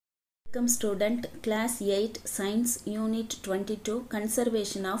Welcome student, class 8, science, unit 22,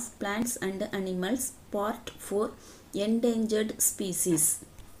 conservation of plants and animals, part 4, endangered species.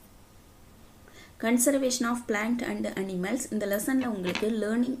 Conservation of plant and animals. In the lesson உங்களுக்கு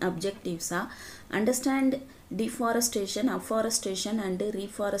learning objectives understand deforestation, afforestation and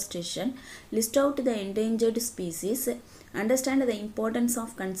reforestation, list out the endangered species, understand the importance of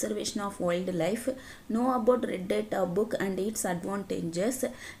conservation of wildlife, know about red data book and its advantages,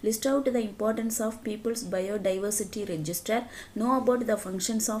 list out the importance of people's biodiversity register, know about the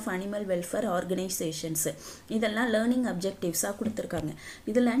functions of animal welfare organizations. இதெல்லாம் learning objectives கொடுத்திருக்காங்க.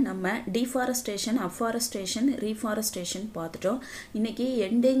 இதில் நம்ம deforestation, afforestation, reforestation பார்த்துட்டோம். இன்னைக்கு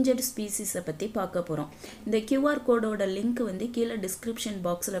endangered species பற்றி பார்க்க போகிறோம். இந்த QR கோடோட லிங்க் வந்து கீழே டிஸ்கிரிப்ஷன்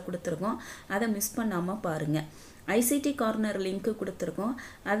பாக்ஸில் கொடுத்துருக்கோம். அதை மிஸ் பண்ணாமல் பாருங்கள். ICT கார்னர் லிங்க் கொடுத்துருக்கோம்.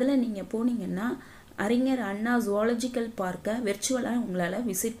 அதில் நீங்கள் போனீங்கன்னா அறிஞர் அண்ணா ஜுவாலஜிக்கல் பார்க்கை வெர்ச்சுவலாக உங்களால்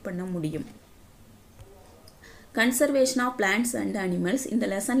விசிட் பண்ண முடியும். Conservation of plants and animals. இந்த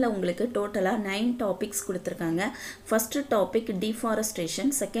லெசனில் உங்களுக்கு டோட்டலாக 9 டாபிக்ஸ் கொடுத்துருக்காங்க. First topic deforestation,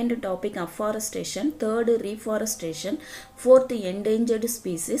 second topic afforestation, third reforestation, fourth endangered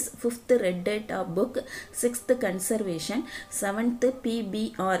species, fifth red data book, sixth conservation, seventh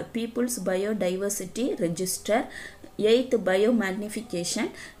PBR, people's biodiversity register, 8th biomagnification,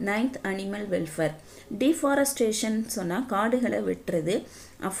 9th animal welfare. Deforestation சொன்னால் காடுகளை வெட்டுறது,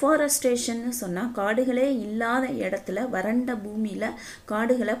 afforestation சொன்னால் காடுகளே இல்லாத இடத்துல வறண்ட பூமியில்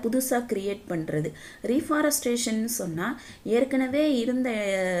காடுகளை புதுசாக கிரியேட் பண்ணுறது. reforestation சொன்னால் ஏற்கனவே இருந்த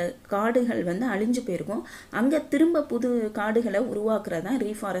காடுகள் வந்து அழிஞ்சு போயிருக்கும், அங்கே திரும்ப புது காடுகளை உருவாக்குறது தான்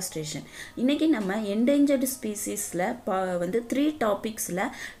reforestation. இன்றைக்கி நம்ம endangered speciesல வந்து 3 டாபிக்ஸில்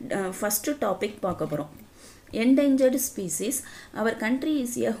ஃபஸ்ட்டு டாபிக் பார்க்க போகிறோம். Endangered species. Our country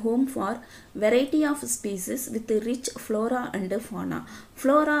is a home for variety of species with rich flora and fauna.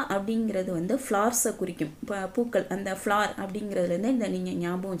 Flora அப்படிங்கிறது வந்து ஃப்ளார்ஸை குறிக்கும், பூக்கள், அந்த ஃப்ளார் அப்படிங்கிறதுலேருந்து இந்த நீங்கள்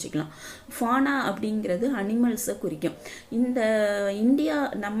ஞாபகம் வச்சுக்கலாம். ஃபானா அப்படிங்கிறது அனிமல்ஸை குறிக்கும். இந்த இந்தியா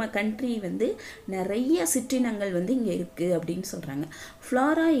நம்ம கண்ட்ரி வந்து நிறைய சிற்றினங்கள் வந்து இங்கே இருக்குது அப்படின்னு சொல்கிறாங்க.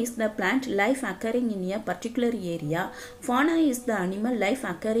 Flora is the plant life occurring in a particular area. Fauna is the animal life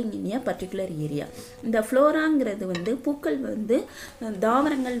occurring in a particular area. இந்த ஃப்ளோராங்கிறது வந்து பூக்கள் வந்து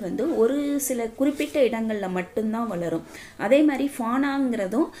தாவரங்கள் வந்து ஒரு சில குறிப்பிட்ட இடங்களில் மட்டும்தான் வளரும். அதே மாதிரி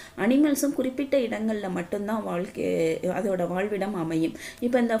ஃபானாங்கிறதும் அனிமல்ஸும் குறிப்பிட்ட இடங்களில் மட்டும்தான் அதோட வாழ்விடம் அமையும்.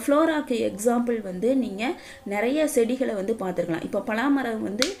 இப்போ இந்த ஃப்ளோராக்கு எக்ஸாம்பிள் வந்து நீங்கள் நிறைய செடிகளை வந்து பார்த்துருக்கலாம். இப்போ பலாமரம்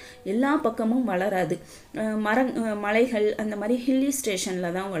வந்து எல்லா பக்கமும் வளராது, மலைகள் அந்த மாதிரி ஹில்லி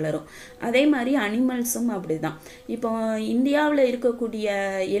ஸ்டேஷனில் தான் வளரும். அதே மாதிரி அனிமல்ஸும் அப்படி தான். இப்போ இந்தியாவில் இருக்கக்கூடிய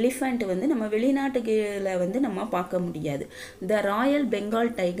எலிஃபண்ட் வந்து நம்ம வெளிநாட்டுல வந்து நம்ம பார்க்க முடியாது. The Royal Bengal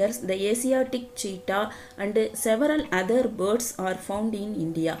tigers, the Asiatic cheetah and several other birds are found in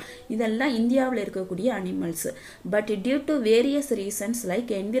India. இதெல்லாம் இந்தியாவில் இருக்கக்கூடிய animals. But due to various reasons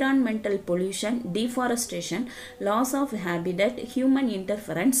like environmental pollution, deforestation, loss of habitat, human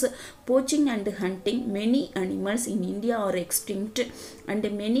interference, poaching and hunting, many animals in India are extinct and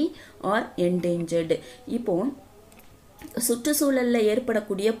many are endangered. இப்போ சுற்றுச்சூழலில்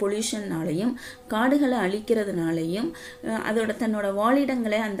ஏற்படக்கூடிய பொல்யூஷன்னாலையும் காடுகளை அழிக்கிறதுனாலையும் தன்னோட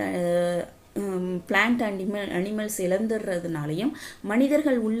வாழிடங்களை அந்த plant animals இழந்துடுறதுனாலையும்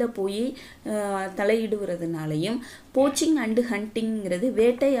மனிதர்கள் உள்ளே போய் தலையிடுறதுனாலையும் போச்சிங் அண்டு ஹண்டிங்கிறது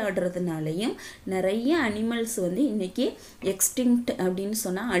வேட்டையாடுறதுனாலையும் நிறைய அனிமல்ஸ் வந்து இன்றைக்கி எக்ஸ்டிங்க்ட் அப்படின்னு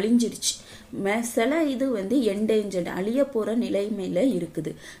சொன்னால் அழிஞ்சிடுச்சு. சில இது வந்து என்டேஞ்சர்ட் அழிய போகிற நிலைமையில்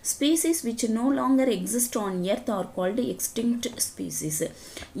இருக்குது. Species which no longer exist on earth are called extinct species.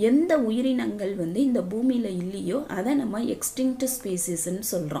 எந்த உயிரினங்கள் வந்து இந்த பூமியில் இல்லையோ அதை நம்ம எக்ஸ்டிங்க்ட்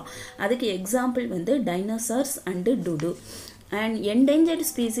ஸ்பீசிஸ்ன்னு சொல்கிறோம். அதுக்கு எக்ஸாம்பிள் வந்து dinosaurs and டுடு. An endangered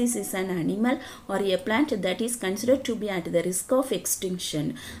species is an animal or a plant that is considered to be at the risk of extinction.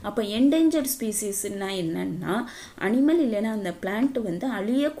 அப்போ endangered speciesனா என்னன்னா அனிமல் இல்லைன்னா அந்த பிளான்ட் வந்து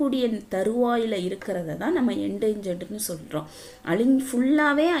அழியக்கூடிய தருவாயில் இருக்கிறத தான் நம்ம என்டேஞ்சர்டுன்னு சொல்கிறோம்.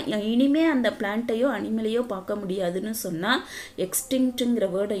 ஃபுல்லாகவே இனிமே அந்த பிளான்ட்டையோ அனிமலையோ பார்க்க முடியாதுன்னு சொன்னால் எக்ஸ்டிங்க்ட்டுங்கிற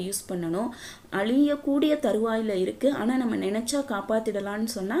வேர்டை யூஸ் பண்ணணும். அழியக்கூடிய தருவாயில் இருக்குது, ஆனால் நம்ம நினச்சா காப்பாற்றிடலான்னு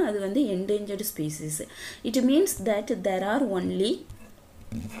சொன்னால் அது வந்து endangered species. It means that there are only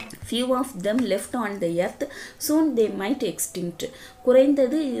few of them left on the earth, soon they might extinct.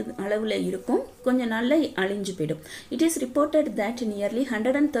 குறைந்தது அளவில் இருக்கும், கொஞ்ச நாள்ல அழிஞ்சு போயிடும். It is reported that nearly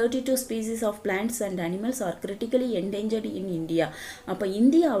 132 species of plants and animals are critically endangered in India. அப்ப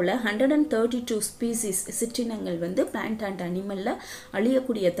இந்தியாவுல 132 species சிற்றினங்கள் வந்து plant and animalல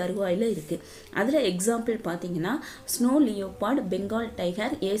அழியக்கூடிய தருவாயில இருக்கு. அதுல எக்ஸாம்பிள் பாத்தீங்கன்னா snow leopard, Bengal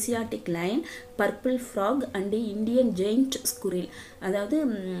tiger, Asiatic line, purple frock and Indian giant squirrel, அதாவது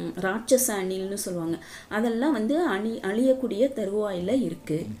ராட்சச அணில்னு சொல்லுவாங்க. அதெல்லாம் வந்து அழியக்கூடிய தருவாயில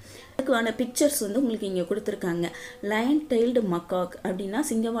இருக்கு. அதுக்கான பிக்சர்ஸ் வந்து உங்களுக்கு இங்கே கொடுத்துருக்காங்க. லயன் டெய்ல்டு மக்காக் அப்படின்னா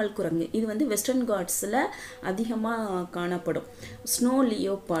சிங்கவால் குரங்கு, இது வந்து வெஸ்டர்ன் காட்ஸில் அதிகமாக காணப்படும். ஸ்னோ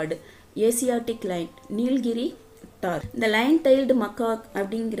லியோபார்டு, ஏசியாட்டிக் லைன், நீல்கிரி டார். இந்த லைன் டெய்ல்டு மக்காக்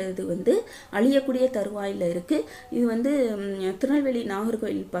அப்படிங்கிறது வந்து அழியக்கூடிய தருவாயில் இருக்குது. இது வந்து திருநெல்வேலி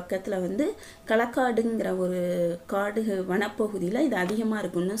நாகர்கோவில் பக்கத்தில் வந்து களக்காடுங்கிற ஒரு காடு வனப்பகுதியில் இது அதிகமாக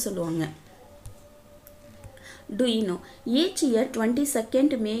இருக்குன்னு சொல்லுவாங்க. Do you know? Each year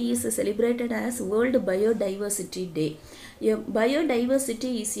 22nd May is celebrated as World Biodiversity Day. Biodiversity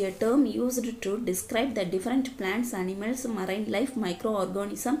is a term used to describe the different plants, animals, marine life,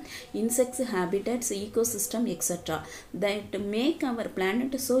 microorganisms, insects, habitats, ecosystem, etc. that make our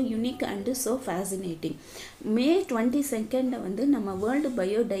planet so unique and so fascinating. May 22nd வந்து நம்ம world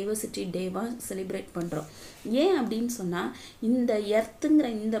biodiversity டேவாக celebrate பண்ணுறோம். ஏன் அப்படின்னு சொன்னால் இந்த எர்த்துங்கிற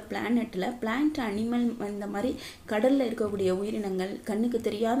இந்த பிளானட்டில் plant, animal, இந்த மாதிரி கடலில் இருக்கக்கூடிய உயிரினங்கள், கண்ணுக்கு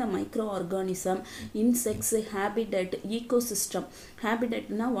தெரியாத micro organism, insects, habitat, ecosystem.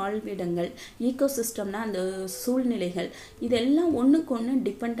 ஹேபிடட்னா வாழ்விடங்கள், ஈகோசிஸ்டம்னா அந்த சூழ்நிலைகள், இதெல்லாம் ஒன்றுக்கு ஒன்று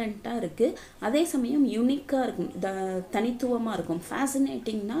டிபெண்ட்டாக இருக்குது. அதே சமயம் யூனிக்காக இருக்கும், தனித்துவமாக இருக்கும்.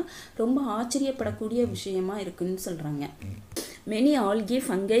 ஃபேசினேட்டிங்னா ரொம்ப ஆச்சரியப்படக்கூடிய விஷயமா இருக்குன்னு சொல்கிறாங்க. Many algae,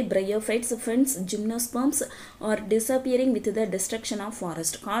 fungi, bryophytes, ferns, gymnosperms are disappearing with the destruction of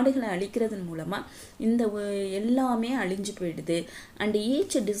forest. காடுகளை அழிக்கிறதன் மூலமாக இந்த எல்லாமே அழிஞ்சு போயிடுது. And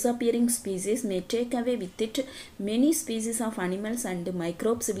each disappearing species may take away with it many species of animals and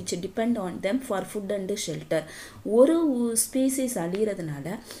microbes which depend on them for food and shelter. ஒரு species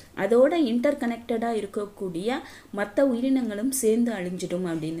அழிகிறதுனால அதோட இன்டர்கனெக்டடாக இருக்கக்கூடிய மற்ற உயிரினங்களும் சேர்ந்து அழிஞ்சிடும்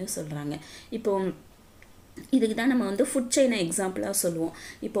அப்படின்னு சொல்கிறாங்க. இப்போ இதுக்கு தான் நம்ம வந்து ஃபுட் செயினை எக்ஸாம்பிளாக சொல்லுவோம்.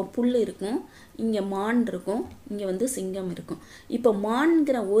 இப்போ புல் இருக்கும், இங்கே மான் இருக்கும், இங்கே வந்து சிங்கம் இருக்கும். இப்போ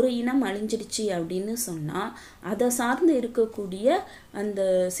மான்கிற ஒரு இனம் அழிஞ்சிடுச்சு அப்படின்னு சொன்னால் அதை சார்ந்து இருக்கக்கூடிய அந்த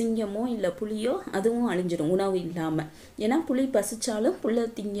சிங்கமோ இல்லை புலியோ அதுவும் அழிஞ்சிடும் உணவு இல்லாமல். ஏன்னா புலி பசிச்சாலும் புல்லை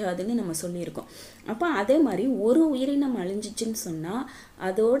திங்காதுன்னு நம்ம சொல்லியிருக்கோம். அப்போ அதே மாதிரி ஒரு உயிரினம் அழிஞ்சிச்சின்னு சொன்னால்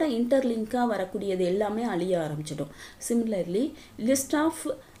அதோட இன்டர்லிங்காக வரக்கூடியது எல்லாமே அழிய ஆரம்பிச்சிடும். Similarly list of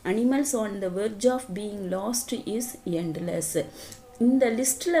animals on the verge of being lost is endless. இந்த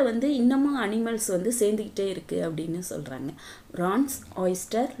லிஸ்ட்டில் வந்து இன்னமும் அனிமல்ஸ் வந்து சேர்ந்துக்கிட்டே இருக்குது அப்படின்னு சொல்கிறாங்க. ரான்ஸ்,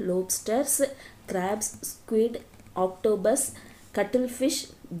 ஆயிஸ்டர், லோப்ஸ்டர்ஸ், கிராப்ஸ், ஸ்குவிட், ஆக்டோபஸ், கட்டில் fish,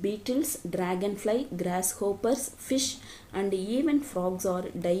 beetles, dragonfly, grasshoppers, fish and even frogs are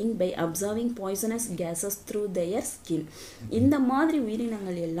dying by absorbing poisonous gases through their skin. இந்த மாதிரி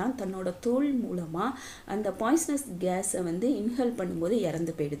உயிரினங்கள் எல்லாம் தன்னோட தோல் மூலமாக அந்த பாய்சனஸ் கேஸை வந்து இன்ஹேல் பண்ணும்போது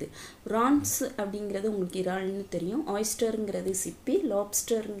இறந்து போயிடுது. ரான்ஸ் அப்படிங்கிறது உங்களுக்கு இறால்னு தெரியும், ஆயிஸ்டருங்கிறது சிப்பி,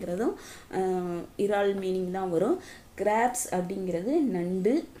 லாப்ஸ்டருங்கிறதும் இறால் மீனிங் தான் வரும். கிராப்ஸ் அப்படிங்கிறது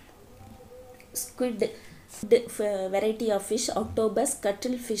நண்டு, squid variety of fish, octopus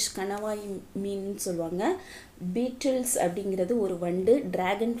கட்டில் ஃபிஷ் கணவாய் மீன் சொல்லுவாங்க, பீட்டில்ஸ் அப்படிங்கிறது ஒரு வண்டு,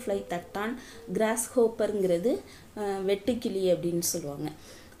 டிராகன் ஃப்ளை தட்டான், கிராஸ் ஹோப்பருங்கிறது வெட்டுக்கிளி அப்படின்னு சொல்லுவாங்க.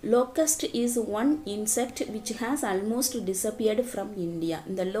 Locust is one insect which has almost disappeared from India.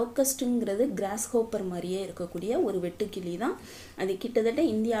 இந்த லோக்கஸ்ட்டுங்கிறது கிராஸ் ஹோப்பர் மாதிரியே இருக்கக்கூடிய ஒரு வெட்டுக்கிளி தான். அது கிட்டத்தட்ட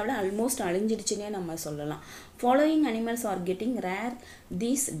இந்தியாவில் ஆல்மோஸ்ட் அழிஞ்சிடுச்சுன்னே நம்ம சொல்லலாம். Following animals are getting rare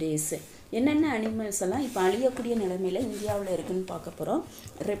these days. என்னென்ன அனிமல்ஸ் எல்லாம் இப்போ அழியக்கூடிய நிலைமையில் இந்தியாவில் இருக்குன்னு பார்க்க போகிறோம்.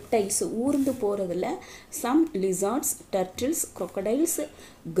 ரெப்டைல்ஸ், ஊர்ந்து போகிறதுல சம் லிசார்ட்ஸ், டர்ட்டில்ஸ், crocodiles,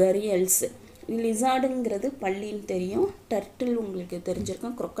 கரியல்ஸ். லிசார்டுங்கிறது பள்ளின்னு தெரியும், டர்ட்டில் உங்களுக்கு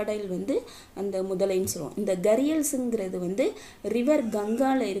தெரிஞ்சிருக்கும், crocodile வந்து அந்த முதலைன்னு சொல்லுவோம். இந்த கரியல்ஸுங்கிறது வந்து ரிவர்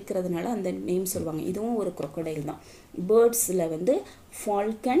கங்காவில் இருக்கிறதுனால அந்த நேம் சொல்லுவாங்க. இதுவும் ஒரு crocodile தான். பேர்ட்ஸில் வந்து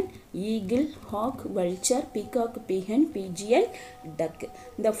Falcon, eagle, hack, vulture, peacock, Behnken, pigeon, டக்.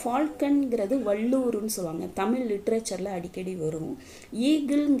 இந்த ஃபால்கன்ங்கிறது வள்ளூருன்னு சொல்லுவாங்க, தமிழ் லிட்ரேச்சரில் அடிக்கடி வரும்.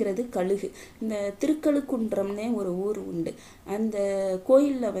 ஈகிள்ங்கிறது கழுகு. இந்த திருக்கழுக்குன்றம்னே ஒரு ஊர் உண்டு, அந்த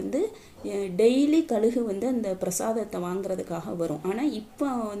கோயிலில் வந்து டெய்லி கழுகு வந்து அந்த பிரசாதத்தை வாங்குறதுக்காக வரும். ஆனால் இப்போ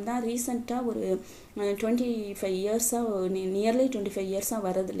தான் ரீசெண்டாக ஒரு 25 இயர்ஸாக நியர்லி 25 இயர்ஸாக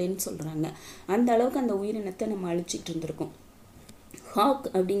வரதில்லைன்னு சொல்கிறாங்க. அந்த அளவுக்கு அந்த உயிரினத்தை நம்ம அழிச்சிட்டு இருந்திருக்கோம். ஹாக்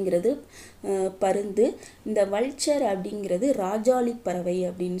அப்படிங்கிறது பருந்து, இந்த வல்ச்சர் அப்படிங்கிறது ராஜாளி பறவை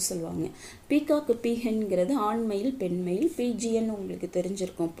அப்படின்னு சொல்லுவாங்க. பீகாக்கு பீஹன்கிறது ஆண்மயில் பெண்மயில், பீஜியன் உங்களுக்கு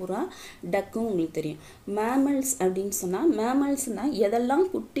தெரிஞ்சிருக்கும், புறா, டக்கும் உங்களுக்கு தெரியும். மேமல்ஸ் அப்படின்னு சொன்னால், மேமல்ஸ்னால் எதெல்லாம்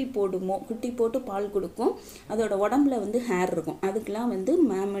குட்டி போடுமோ, குட்டி போட்டு பால் கொடுக்கும், அதோட உடம்புல வந்து ஹேர் இருக்கும், அதுக்கெல்லாம் வந்து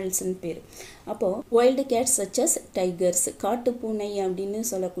மேமல்ஸ்ன்னு பேர். அப்போது வைல்டு கேட்ஸ் சச்சஸ் டைகர்ஸ், காட்டு பூனை அப்படின்னு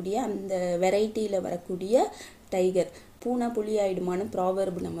சொல்லக்கூடிய அந்த வெரைட்டியில் வரக்கூடிய டைகர், பூனை புலி ஆயிடுமான்னு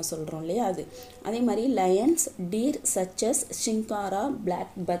ப்ராவர்பு நம்ம சொல்கிறோம் இல்லையா, அது. அதே மாதிரி லயன்ஸ், டீர் சச்சஸ் ஷின்காரா,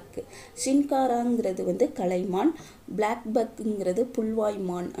 பிளாக் பக். ஷின்காராங்கிறது வந்து கலைமான், பிளாக் பக்குங்கிறது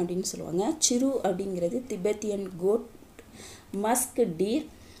புல்வாய்மான் அப்படின்னு சொல்லுவாங்க. சிரு அப்படிங்கிறது Tibetan code, Musk deer,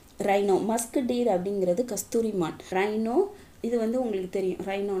 rhino. Musk deer அப்படிங்கிறது கஸ்தூரிமான். ரைனோ இது வந்து உங்களுக்கு தெரியும்,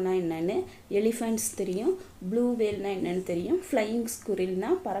 ரைனோனா என்னன்னு. எலிஃபெண்ட்ஸ் தெரியும், ப்ளூ வேல்னா என்னன்னு தெரியும், ஃப்ளையிங்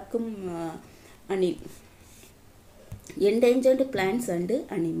ஸ்குரில்னா பறக்கும் அணில். என்டேஞ்சர்டு பிளான்ட்ஸ் அண்டு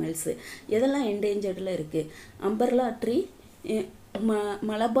அனிமல்ஸு, எதெல்லாம் என்டேஞ்சர்டில் இருக்குது? Umbrella tree,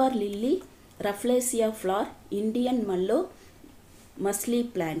 Malabar lily, ரஃப்லேசியா flower, Indian மல்லோ, musli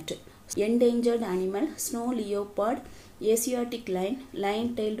plant. Endangered animal snow leopard, Asiatic line, line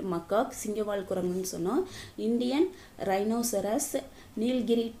tailed macaque, சிங்கவால் குரங்குன்னு சொன்னோம். இந்தியன் ரைனோசரஸ்,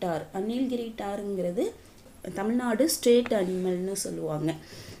 நீல்கிரி டார். நீல்கிரி டாருங்கிறது தமிழ்நாடு ஸ்டேட் அனிமல்னு சொல்லுவாங்க,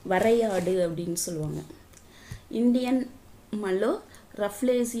 வரையாடு அப்படின்னு சொல்லுவாங்க. Indian மல்லோ,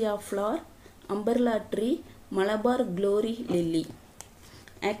 ரஃப்லேசியா flower, umbrella tree, Malabar glory lily.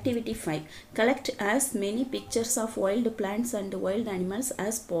 Activity 5. Collect as many pictures of wild plants and wild animals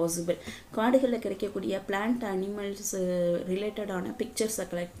as possible. காடுகளில் கிடைக்கக்கூடிய plant animals ரிலேட்டடான பிக்சர்ஸை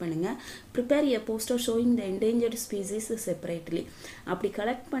collect பண்ணுங்கள். Prepare a poster showing the endangered species separately. அப்படி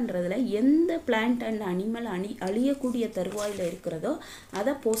collect பண்ணுறதுல எந்த plant and animal அழியக்கூடிய தருவாயில் இருக்கிறதோ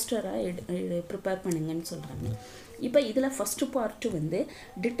அதை போஸ்டராக ப்ரிப்பேர் பண்ணுங்கன்னு சொல்கிறாங்க. இப்போ இதில் ஃபஸ்ட்டு பார்ட்டு வந்து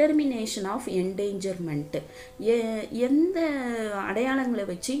டிட்டர்மினேஷன் ஆஃப் என்டேஞ்சர்மெண்ட்டு. எந்த அடையாளங்களை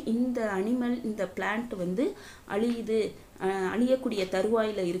வச்சு இந்த அனிமல், இந்த பிளான்ட் வந்து அழியக்கூடிய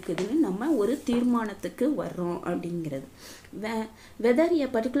தருவாயில் இருக்குதுன்னு நம்ம ஒரு தீர்மானத்துக்கு வர்றோம் அப்படிங்கிறது. Weather a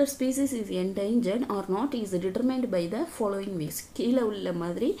particular species is endangered R not is determined by the following ways. கீழே உள்ள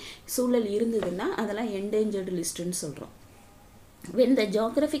மாதிரி சூழல் இருந்ததுன்னா அதெல்லாம் என்டேஞ்சர்டு லிஸ்ட்டுன்னு சொல்கிறோம். when the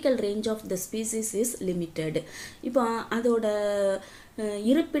geographical range of the species is limited. இப்போ அதோட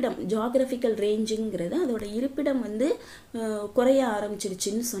இருப்பிடம், ஜியாகிரபிக்கல் ரேஞ்சுங்கிறது அதோட இருப்பிடம் வந்து குறைய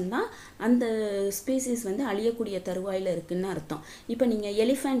ஆரம்பிச்சிருச்சுன்னு சொன்னால் அந்த ஸ்பீசிஸ் வந்து அழியக்கூடிய தருவாயில் இருக்குன்னு அர்த்தம். இப்போ நீங்கள்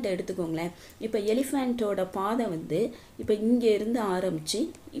எலிஃபெண்ட் எடுத்துக்கோங்களேன். இப்போ எலிஃபெண்ட்டோட பாதை வந்து இப்போ இங்கே இருந்து ஆரம்பித்து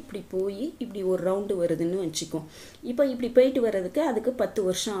இப்படி போய் இப்படி ஒரு ரவுண்டு வருதுன்னு வச்சுக்கோம். இப்போ இப்படி போயிட்டு வர்றதுக்கு அதுக்கு 10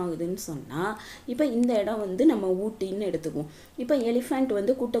 வருஷம் ஆகுதுன்னு சொன்னால் இப்போ இந்த இடம் வந்து நம்ம ஊட்டின்னு எடுத்துக்குவோம். இப்போ எலிஃபெண்ட்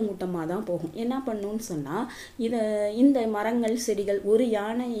வந்து கூட்டம் கூட்டமாக தான் போகும். என்ன பண்ணுன்னு சொன்னால் இந்த மரங்கள், செடிகள், ஒரு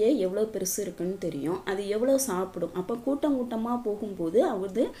யானையே எவ்வளோ பெருசு இருக்குன்னு தெரியும், அது எவ்வளோ சாப்பிடும். அப்போ கூட்டம் கூட்டமாக போகும்போது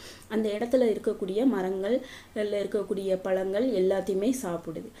அந்த இடத்துல இருக்கக்கூடிய மரங்கள் இருக்கக்கூடிய பழங்கள் எல்லாத்தையுமே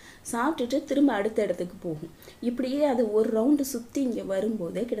சாப்பிட்டுட்டு திரும்ப அடுத்த இடத்துக்கு போகும். இப்படியே அது ஒரு ரவுண்டு சுற்றி இங்கே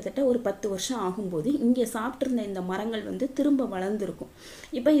வரும்போது கிட்டத்தட்ட ஒரு 10 வருஷம் ஆகும்போது இங்கே சாப்பிட்ருந்த இந்த மரங்கள் வந்து திரும்ப வளர்ந்துருக்கும்.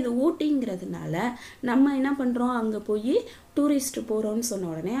 இப்போ இது ஊட்டிங்கிறதுனால நம்ம என்ன பண்ணுறோம், அங்கே போய் டூரிஸ்ட் போகிறோன்னு சொன்ன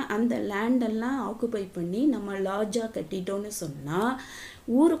உடனே அந்த லேண்டெல்லாம் ஆக்குபை பண்ணி நம்ம லாட்ஜாக கட்டிட்டோன்னு சொன்னால்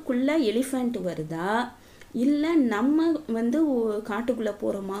ஊருக்குள்ளே எலிஃபெண்ட் வருதா இல்லை நம்ம வந்து காட்டுக்குள்ளே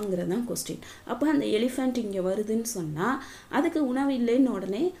போகிறோமாங்கிறது தான் கொஸ்டின். அப்போ அந்த எலிஃபெண்ட் இங்கே வருதுன்னு சொன்னால் அதுக்கு உணவு இல்லைன்னு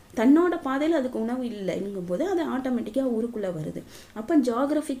உடனே தன்னோட பாதையில் அதுக்கு உணவு இல்லைங்கும் போது அது ஆட்டோமேட்டிக்காக ஊருக்குள்ளே வருது. அப்போ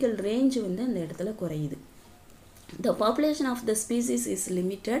ஜியாகிரபிக்கல் ரேஞ்ச் வந்து அந்த இடத்துல குறையுது. The population of the species is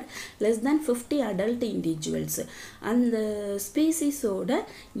limited, less than 50 adult individuals. அந்த ஸ்பீசிஸோட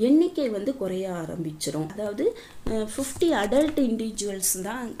எண்ணிக்கை வந்து குறைய ஆரம்பிச்சிடும். அதாவது 50 adult individuals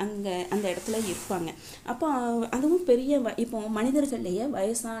தான் அந்த இடத்துல இருப்பாங்க. அப்போ அதுவும் பெரிய இப்போ மனிதர்கள்லேயே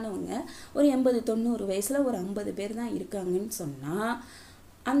வயசானவங்க ஒரு 80-90 வயசில் ஒரு 50 பேர் தான் இருக்காங்கன்னு சொன்னால்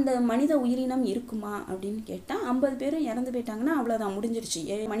அந்த மனித உயிரினம் இருக்குமா அப்படின்னு கேட்டால் 50 பேரும் இறந்து போயிட்டாங்கன்னா அவ்வளோதான், முடிஞ்சிருச்சு,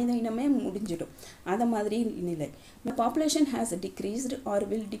 மனித இனமே முடிஞ்சிடும். அதை மாதிரி நிலை. The population has decreased or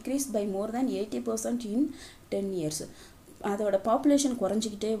will decrease by more than 80% in 10 years. அதோட பாப்புலேஷன்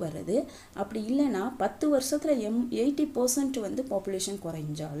குறைஞ்சிக்கிட்டே வருது. அப்படி இல்லைன்னா 10 வருஷத்தில் 80% வந்து பாப்புலேஷன்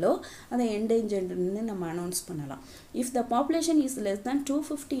குறைஞ்சாலோ அதை என்டேஞ்சர்டுன்னு நம்ம அனௌன்ஸ் பண்ணலாம். If the population is less than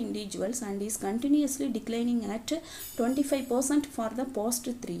 250 individuals and is continuously declining at 25% for the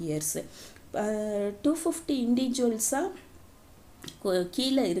past 3 years. 250 இண்டிவிஜுவல்ஸாக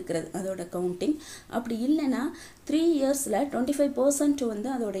கீழே இருக்கிறது அதோட கவுண்டிங். அப்படி இல்லைன்னா 3 yearsல 25% வந்து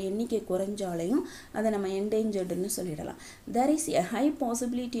அதோட எண்ணிக்கை குறைஞ்சாலையும் அதை நம்ம என்டேஞ்சர்டுன்னு சொல்லிடலாம். There is a high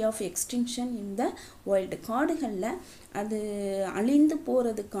possibility of extinction in the wild. காடுகளில் அது அழிந்து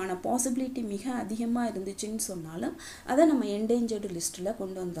போகிறதுக்கான பாசிபிலிட்டி மிக அதிகமாக இருந்துச்சுன்னு சொன்னாலும் அதை நம்ம என்டேஞ்சர்டு லிஸ்ட்டில்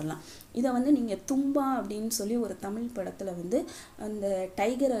கொண்டு வந்துடலாம். இதை வந்து நீங்கள் தும்பா அப்படின்னு சொல்லி ஒரு தமிழ் படத்தில் வந்து அந்த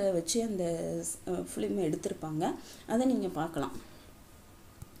டைகரை வச்சு அந்த ஃபிலிம் எடுத்திருப்பாங்க, அதை நீங்கள் பார்க்கலாம்.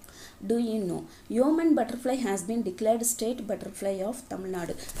 Do you know? Yeoman butterfly has been declared state butterfly of Tamil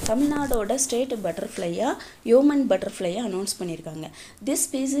Nadu. தமிழ்நாடோட state பட்டர்ஃப்ளையாக yeoman butterfly announce பண்ணியிருக்காங்க. This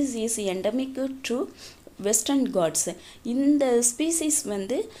species is endemic to western God's. இந்த ஸ்பீசிஸ்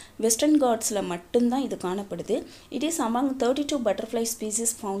வந்து வெஸ்டர்ன் காட்ஸில் மட்டும்தான் இது காணப்படுது. It is among 32 butterfly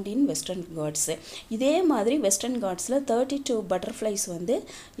species found in western katsu. இதே மாதிரி western காட்ஸில் 32 butterflies வந்து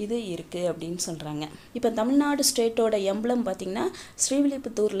இது இருக்குது அப்படின்னு சொல்கிறாங்க. இப்போ தமிழ்நாடு ஸ்டேட்டோட எம்பளம் பார்த்திங்கன்னா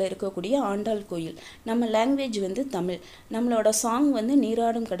ஸ்ரீவில்லிபுத்தூரில் இருக்கக்கூடிய ஆண்டாள் கோயில். நம்ம லாங்குவேஜ் வந்து தமிழ். நம்மளோட சாங் வந்து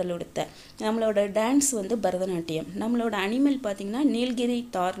நீராடும் கடலுடுத்த. நம்மளோட டான்ஸ் வந்து பரதநாட்டியம். நம்மளோட அனிமல் பார்த்திங்கன்னா நீல்கிரி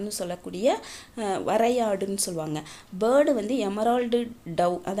தார்னு சொல்லக்கூடிய வரையா ன்னு சொல்லுவாங்க. பேர்டு வந்து எமரால்டு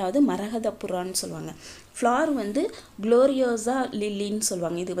டவ், அதாவது மரகத புறான்னு சொல்லுவாங்க. ஃப்ளார் வந்து குளோரியோசா லில்லின்னு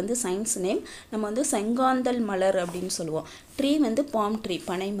சொல்லுவாங்க. இது வந்து சயின்ஸ் நேம். நம்ம வந்து செங்காந்தல் மலர் அப்படின்னு சொல்லுவோம். ட்ரீ வந்து பாம் ட்ரீ,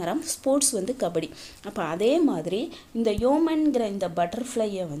 பனைமரம். ஸ்போர்ட்ஸ் வந்து கபடி. அப்போ அதே மாதிரி இந்த யோமன்கிற இந்த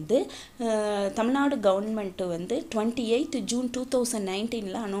பட்டர்ஃப்ளையை வந்து தமிழ்நாடு கவர்மெண்ட்டு வந்து 28 ஜூன்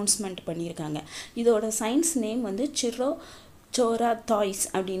 2019 அனௌன்ஸ்மெண்ட் பண்ணியிருக்காங்க. இதோட சயின்ஸ் நேம் வந்து சோரா தாய்ஸ்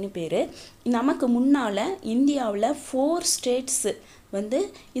அப்படின்னு பேர். நமக்கு முன்னால் இந்தியாவில் 4 ஸ்டேட்ஸு வந்து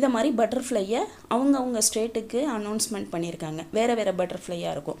இதை மாதிரி பட்டர்ஃப்ளையை அவங்கவுங்க ஸ்டேட்டுக்கு அனௌன்ஸ்மெண்ட் பண்ணியிருக்காங்க. வேறு வேறு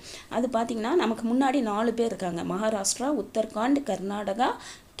பட்டர்ஃப்ளையாக இருக்கும். அது பார்த்திங்கன்னா நமக்கு முன்னாடி 4 பேர் இருக்காங்க. மகாராஷ்டிரா, உத்தரகாண்ட், கர்நாடகா,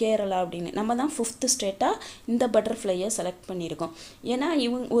 கேரளா அப்படின்னு. நம்ம தான் 5th ஸ்டேட்டாக இந்த பட்டர்ஃப்ளையை செலக்ட் பண்ணியிருக்கோம். ஏன்னா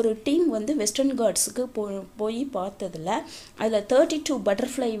ஒரு டீம் வந்து வெஸ்டர்ன் காட்ஸுக்கு போய் பார்த்ததில் அதில் 32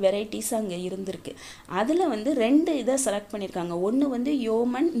 பட்டர்ஃப்ளை வெரைட்டிஸ் அங்கே இருந்திருக்கு. அதில் வந்து 2 இதை செலக்ட் பண்ணியிருக்காங்க. ஒன்று வந்து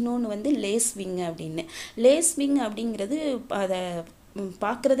யோமன், இன்னொன்று வந்து லேஸ் விங் அப்படின்னு. லேஸ் விங் அப்படிங்கிறது அதை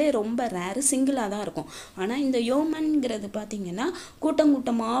பார்க்குறதே ரொம்ப ரேரு, சிங்கிளாக தான் இருக்கும். ஆனால் இந்த யோமன்கிறது பார்த்திங்கன்னா கூட்டம்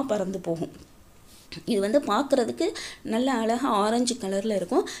கூட்டமாக பறந்து போகும். இது வந்து பார்க்குறதுக்கு நல்ல அழகாக ஆரஞ்சு கலரில்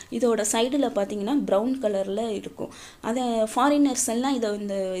இருக்கும். இதோட சைடில் பார்த்திங்கன்னா ப்ரௌன் கலரில் இருக்கும். அதை ஃபாரினர்ஸ் எல்லாம்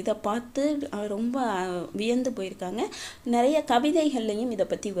இதை பார்த்து ரொம்ப வியந்து போயிருக்காங்க. நிறைய கவிதைகள்லையும் இதை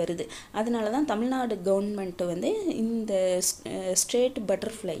பற்றி வருது. அதனால தான் தமிழ்நாடு கவர்மெண்ட்டு வந்து இந்த ஸ்டேட்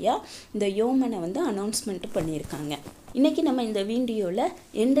பட்டர்ஃப்ளையாக இந்த யோமனை வந்து அனௌன்ஸ்மெண்ட் பண்ணியிருக்காங்க. இன்றைக்கி நம்ம இந்த வீடியோவில்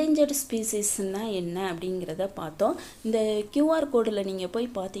என்டேஞ்சர்டு ஸ்பீசிஸ்னால் என்ன அப்படிங்கிறத பார்த்தோம். இந்த QR கோடில் நீங்கள் போய்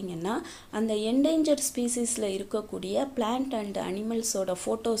பார்த்தீங்கன்னா அந்த என்டேஞ்சர்டு ஸ்பீசிஸில் இருக்கக்கூடிய பிளான்ட் அண்ட் அனிமல்ஸோட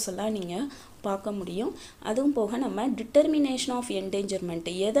ஃபோட்டோஸ் எல்லாம் நீங்கள் பார்க்க முடியும். அதுவும் போக நம்ம டிட்டர்மினேஷன் ஆஃப் என்டேஞ்சர்மெண்ட்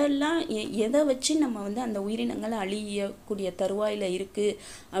எதை வச்சு நம்ம வந்து அந்த உயிரினங்களை அழியக்கூடிய தருவாயில் இருக்குது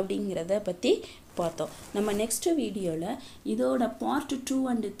அப்படிங்கிறத பற்றி பார்த்தோம். நம்ம நெக்ஸ்ட் வீடியோவில் இதோட Part 2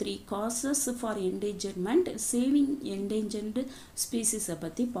 and 3 causes for endangerment, saving endangered species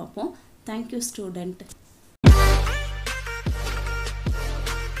பற்றி பார்ப்போம். Thank you student.